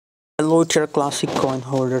Hello Terra classic coin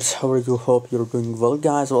holders, how are you? Hope you're doing well,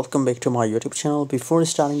 guys. Welcome back to my YouTube channel. Before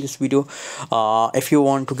starting this video, if you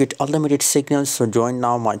want to get unlimited signals, so join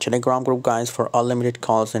now my Telegram group, guys, for unlimited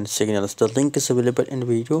calls and signals. The link is available in the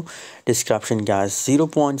video description, guys.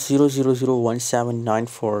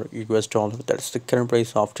 0.0001794 US dollar, that's the current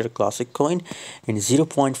price of Terra classic coin, and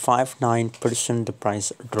 0.59% the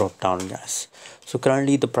price drop down, guys. So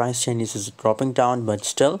currently the price change is dropping down, but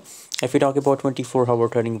still, if we talk about 24-hour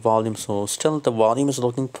trading volume, so still the volume is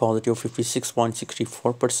looking positive,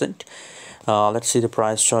 56.64%. Let's see the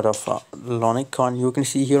price chart of LUNC coin. You can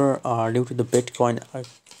see here, due to the Bitcoin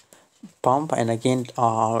pump, and again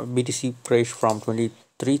BTC price from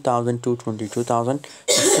 23,000 to 22,000.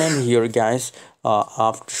 Same here, guys.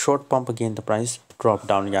 After short pump, again the price drop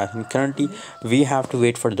down, guys, and currently we have to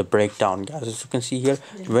wait for the breakdown, guys. As you can see here,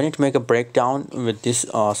 when it make a breakdown with this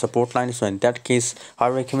support line, so in that case I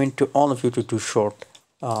recommend to all of you to do short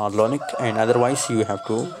LUNC, and otherwise you have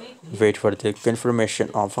to wait for the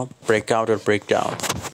confirmation of a breakout or breakdown.